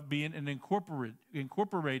part of being an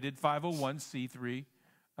incorporated 501c3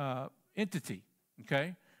 entity,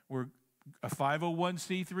 okay? We're a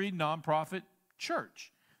 501c3 nonprofit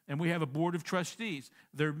church, and we have a board of trustees.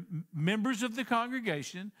 They're members of the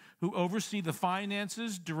congregation who oversee the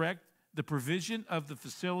finances, direct the provision of the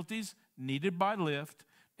facilities needed by Lift,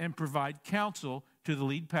 and provide counsel to the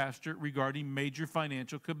lead pastor regarding major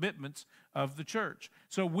financial commitments of the church.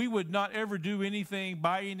 So we would not ever do anything,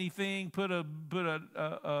 buy anything, put an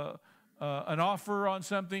offer on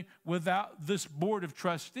something without this board of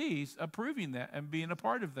trustees approving that and being a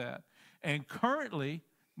part of that. And currently,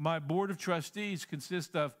 my board of trustees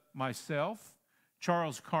consists of myself,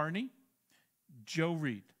 Charles Carney, Joe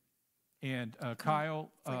Reed, and Kyle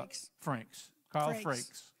Franks. Kyle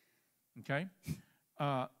Frakes. Okay?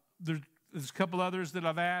 There's a couple others that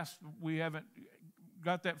I've asked. We haven't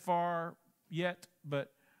got that far yet,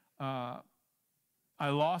 but I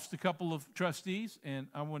lost a couple of trustees, and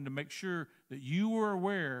I wanted to make sure that you were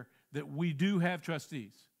aware that we do have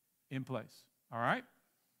trustees in place. All right?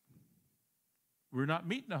 We're not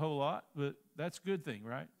meeting a whole lot, but that's a good thing,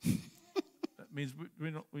 right? That means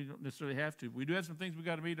we don't necessarily have to. We do have some things we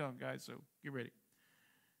got to meet on, guys, so get ready.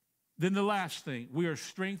 Then the last thing, we are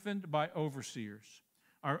strengthened by overseers.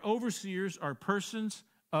 Our overseers are persons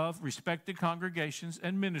of respected congregations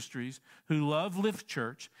and ministries who love Lift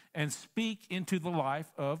Church and speak into the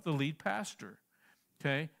life of the lead pastor.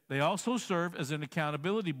 Okay? They also serve as an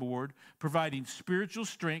accountability board, providing spiritual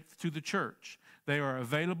strength to the church. They are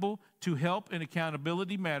available to help in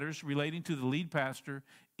accountability matters relating to the lead pastor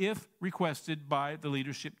if requested by the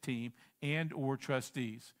leadership team and or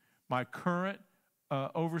trustees. My current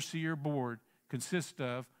overseer board consists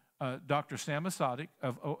of Dr. Sam Asadik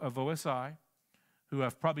of OSI, who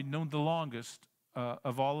I've probably known the longest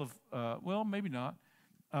of all of, well, maybe not.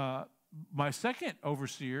 My second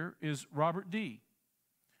overseer is Robert D.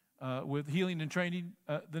 With Healing and Training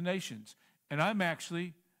the Nations. And I'm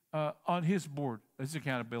actually on his board, his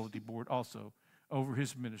accountability board also, over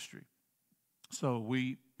his ministry. So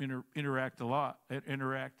we interact a lot.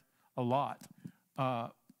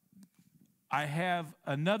 I have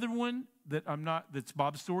another one that that's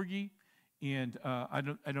Bob Storgy, and I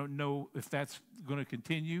don't know if that's going to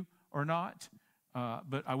continue or not,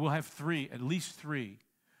 but I will have at least three,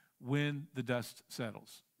 when the dust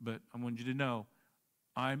settles. But I want you to know,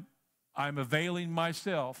 I'm availing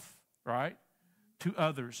myself, right, to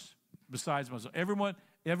others besides myself.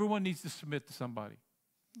 Everyone needs to submit to somebody,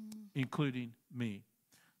 including me.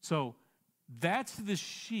 So that's the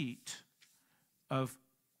sheet of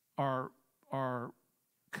our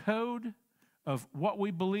code of what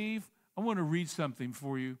we believe. I want to read something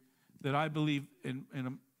for you that I believe, and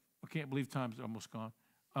I can't believe time's almost gone,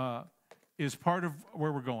 is part of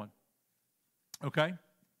where we're going. Okay?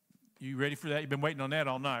 You ready for that? You've been waiting on that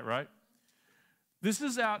all night, right? This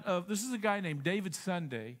is a guy named David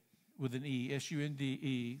Sunday, with an E,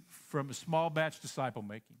 S-U-N-D-E, from A Small Batch Disciple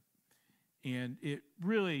Making. And it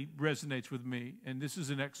really resonates with me, and this is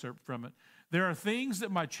an excerpt from it. There are things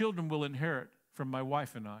that my children will inherit from my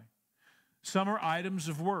wife and I. Some are items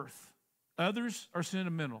of worth. Others are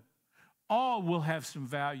sentimental. All will have some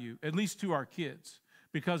value, at least to our kids,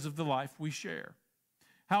 because of the life we share.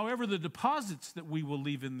 However, the deposits that we will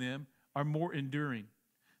leave in them are more enduring.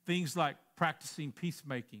 Things like practicing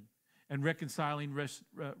peacemaking and reconciling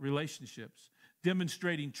relationships,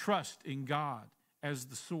 demonstrating trust in God as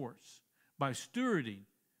the source, by stewarding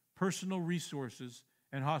personal resources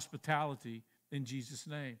and hospitality in Jesus'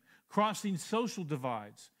 name. Crossing social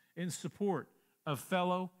divides in support of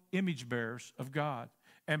fellow image bearers of God,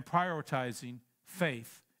 and prioritizing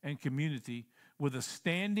faith and community with a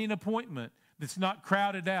standing appointment that's not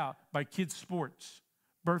crowded out by kids' sports,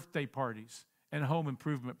 birthday parties, and home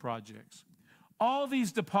improvement projects. All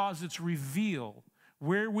these deposits reveal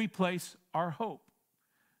where we place our hope.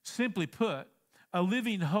 Simply put, a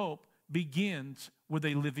living hope begins with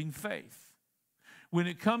a living faith. When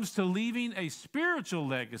it comes to leaving a spiritual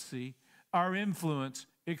legacy, our influence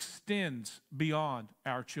extends beyond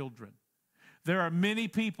our children. There are many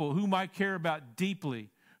people whom I care about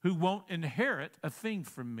deeply who won't inherit a thing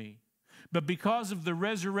from me. But because of the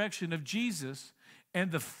resurrection of Jesus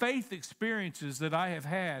and the faith experiences that I have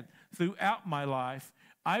had throughout my life,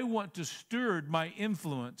 I want to steward my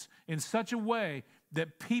influence in such a way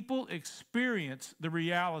that people experience the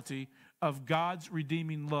reality of God's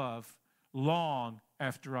redeeming love long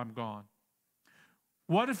after I'm gone.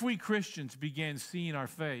 What if we Christians began seeing our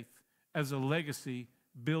faith as a legacy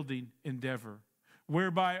building endeavor,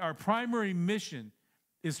 whereby our primary mission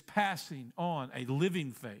is passing on a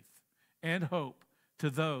living faith and hope to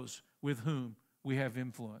those with whom we have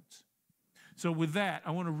influence? So with that,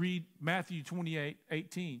 I want to read Matthew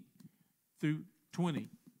 28:18 through 20.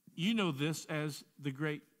 You know this as the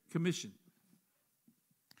Great Commission.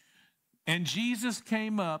 And Jesus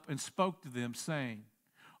came up and spoke to them, saying,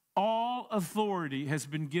 all authority has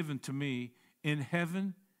been given to me in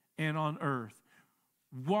heaven and on earth.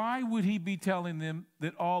 Why would he be telling them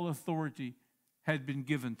that all authority had been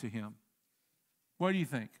given to him? What do you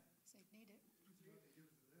think?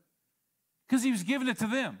 Because he was giving it to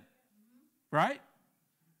them, right?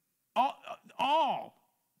 All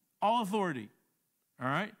authority, all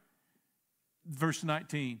right? Verse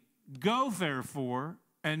 19, go therefore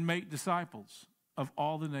and make disciples of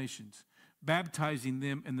all the nations, baptizing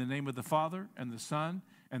them in the name of the Father and the Son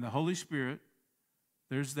and the Holy Spirit.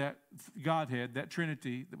 There's that Godhead, that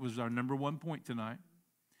Trinity that was our number one point tonight.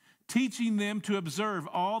 Teaching them to observe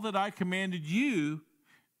all that I commanded you,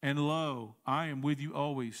 and lo, I am with you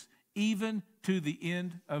always, even to the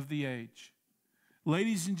end of the age.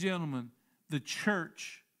 Ladies and gentlemen, the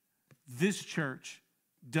church, this church,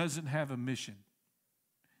 doesn't have a mission.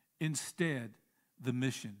 Instead, the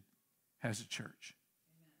mission has a church.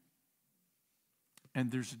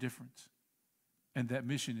 And there's a difference. And that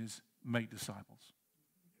mission is make disciples.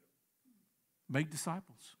 Make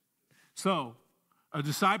disciples. So, a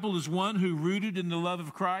disciple is one who, rooted in the love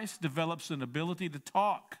of Christ, develops an ability to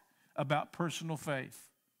talk about personal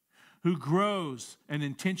faith, who grows an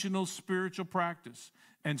intentional spiritual practice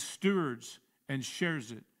and stewards and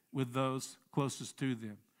shares it with those closest to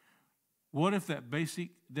them. What if that basic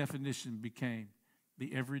definition became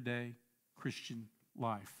the everyday Christian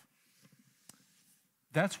life?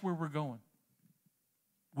 That's where we're going.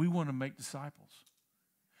 We want to make disciples.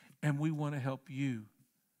 And we want to help you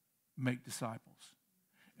make disciples.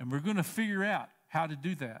 And we're going to figure out how to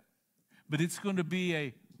do that. But it's going to be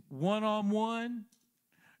a one-on-one.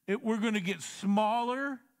 We're going to get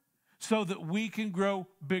smaller so that we can grow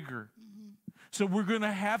bigger. So we're going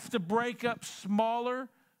to have to break up smaller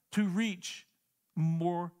to reach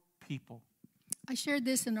more people. I shared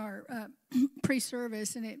this in our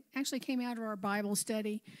pre-service, and it actually came out of our Bible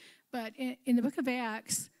study. But in the book of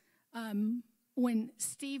Acts, when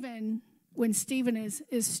Stephen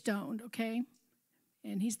is stoned, okay,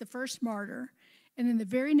 and he's the first martyr, and then the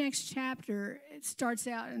very next chapter, it starts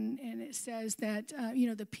out and it says that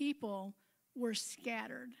the people were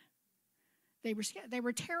scattered. They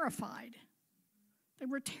were terrified. They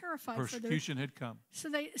were terrified. Persecution had come. So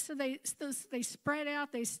they spread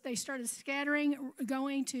out. They started scattering,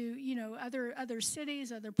 going to other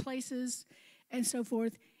cities, other places, and so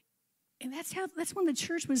forth. And that's when the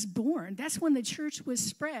church was born. That's when the church was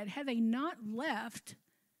spread. Had they not left,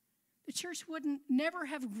 the church never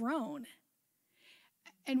have grown.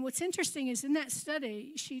 And what's interesting is in that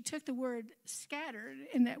study, she took the word scattered,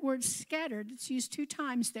 and that word scattered, it's used 2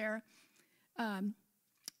 times there,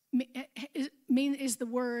 is the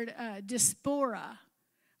word diaspora,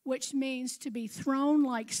 which means to be thrown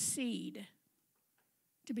like seed.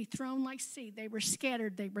 To be thrown like seed. They were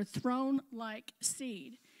scattered. They were thrown like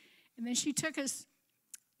seed. And then she took us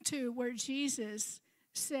to where Jesus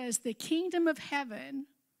says the kingdom of heaven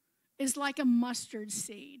is like a mustard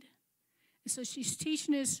seed. And so she's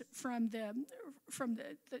teaching us from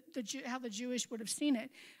how the Jewish would have seen it.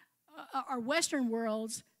 Our Western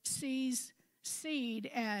world sees seed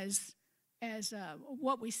as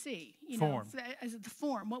what we see, form. As the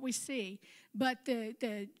form, what we see. But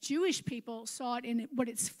the Jewish people saw it in what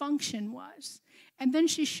its function was. And then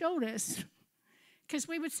she showed us because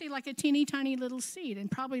we would see like a teeny tiny little seed, and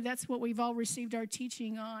probably that's what we've all received our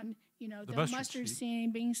teaching on, you know, the mustard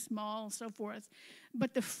seed being small and so forth.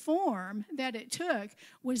 But the form that it took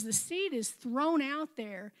was the seed is thrown out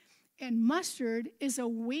there, and mustard is a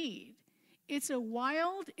weed. It's a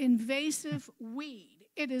wild, invasive weed.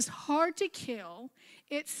 It is hard to kill.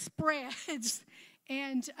 It spreads,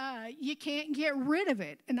 and you can't get rid of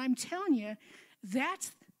it. And I'm telling you,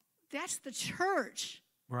 that's the church.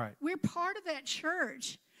 Right. We're part of that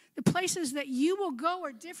church. The places that you will go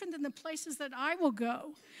are different than the places that I will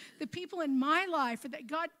go. The people in my life that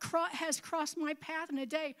God has crossed my path in a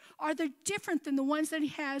day are they different than the ones that he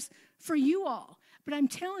has for you all. But I'm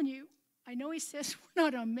telling you, I know he says we're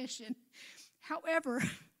not on mission. However,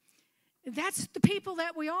 that's the people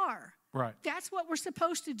that we are. Right. That's what we're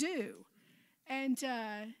supposed to do. And,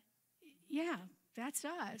 yeah, that's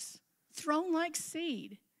us. Thrown like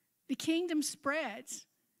seed. The kingdom spreads.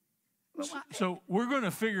 So we're going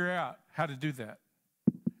to figure out how to do that.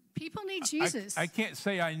 People need Jesus. I can't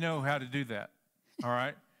say I know how to do that, all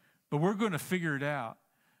right? But we're going to figure it out.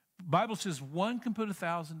 The Bible says 1 can put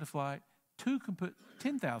 1,000 to flight, 2 can put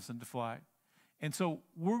 10,000 to flight. And so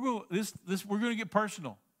we're going to get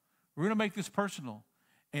personal. We're going to make this personal.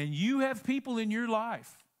 And you have people in your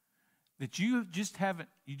life that you just haven't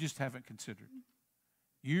considered.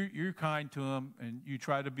 You're kind to them, and you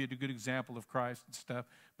try to be a good example of Christ and stuff,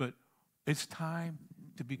 but it's time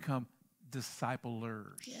to become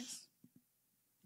disciplers. Yes.